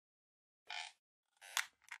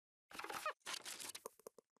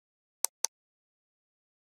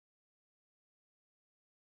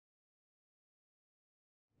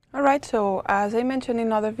Alright, so as I mentioned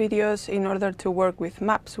in other videos, in order to work with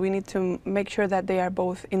maps, we need to make sure that they are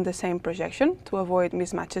both in the same projection to avoid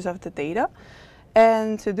mismatches of the data.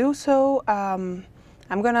 And to do so, I'm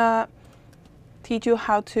going to teach you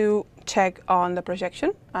how to check on the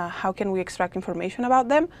projection. How can we extract information about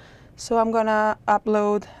them? So I'm going to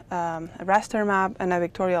upload a raster map and a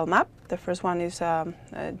vectorial map. The first one is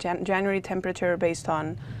January temperature based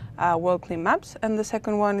on world clim maps, and the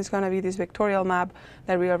second one is going to be this vectorial map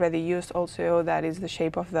that we already used also, that is the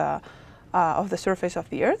shape of the surface of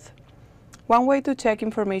the Earth. One way to check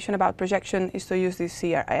information about projection is to use this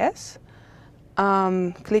GIS.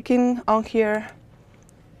 Clicking on here,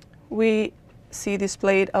 we see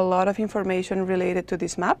displayed a lot of information related to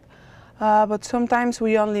this map, but sometimes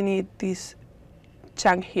we only need this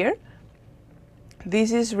chunk here.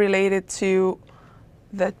 This is related to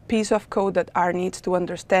the piece of code that R needs to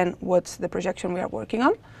understand what's the projection we are working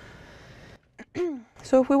on.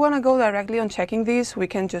 So if we want to go directly on checking this, we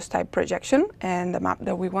can just type projection and the map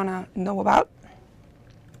that we want to know about.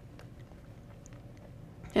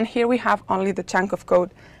 And here we have only the chunk of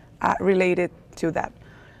code related to that.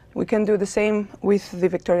 We can do the same with the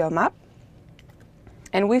vectorial map.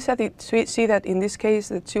 And we see that in this case,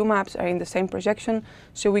 the two maps are in the same projection,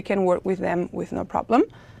 so we can work with them with no problem.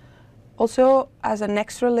 Also, as an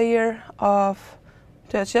extra layer of,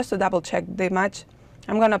 just to double check they match,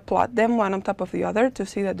 I'm going to plot them one on top of the other to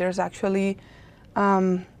see that there's actually,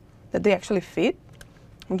 that they actually fit.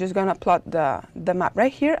 I'm just going to plot the map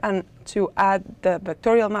right here, and to add the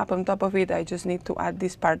vectorial map on top of it, I just need to add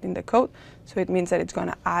this part in the code. So it means that it's going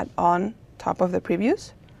to add on top of the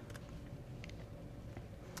previous.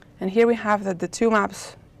 And here we have that the two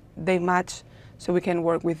maps, they match, so we can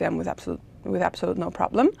work with them with absolute no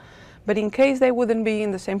problem. But in case they wouldn't be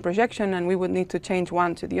in the same projection and we would need to change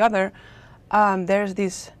one to the other, there's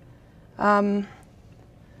this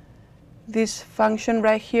this function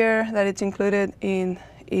right here that it's included in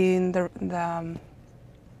the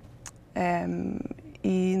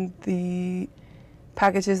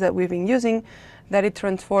packages that we've been using, that it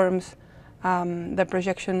transforms the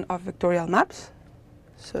projection of vectorial maps.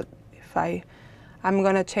 So if I'm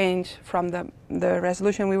going to change from the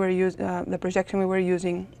resolution we were using, the projection we were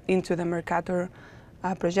using, into the Mercator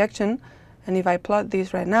projection, and if I plot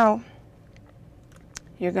this right now,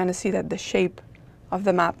 you're going to see that the shape of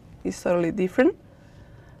the map is totally different.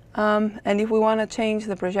 And if we want to change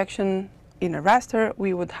the projection in a raster,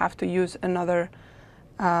 we would have to use another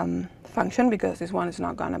function, because this one is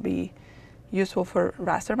not going to be useful for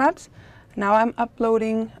raster maps. Now I'm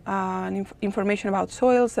uploading information about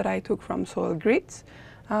soils that I took from soil grids.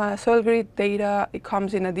 Soil grid data, it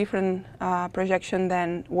comes in a different projection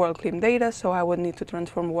than world clim data, so I would need to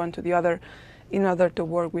transform one to the other in order to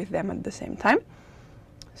work with them at the same time.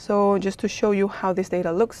 So just to show you how this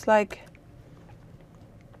data looks like,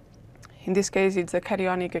 in this case it's the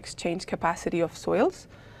cationic exchange capacity of soils.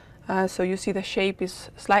 So you see the shape is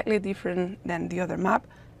slightly different than the other map,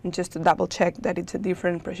 and just to double check that it's a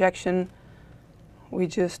different projection, we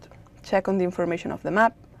just check on the information of the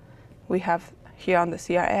map. We have here on the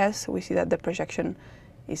CRS, we see that the projection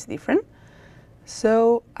is different.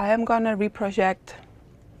 So I am going to reproject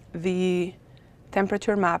the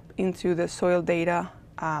temperature map into the soil data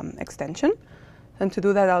extension. And to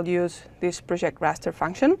do that, I'll use this project raster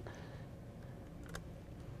function.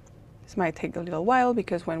 This might take a little while,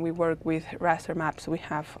 because when we work with raster maps, we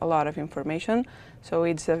have a lot of information. So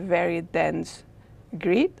it's a very dense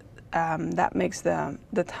grid. That makes the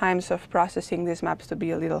times of processing these maps to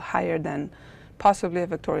be a little higher than possibly a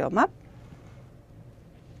vectorial map.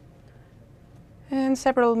 And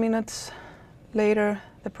several minutes later,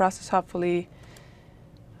 the process hopefully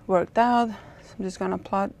worked out. So I'm just going to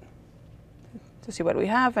plot to see what we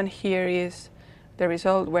have, and here is the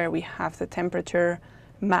result where we have the temperature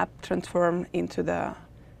map transformed into the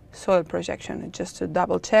soil projection. And just to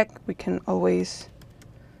double check, we can always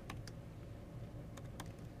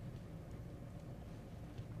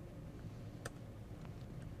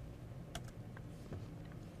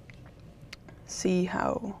see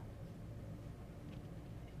how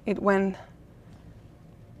it went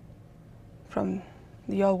from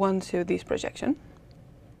the old one to this projection.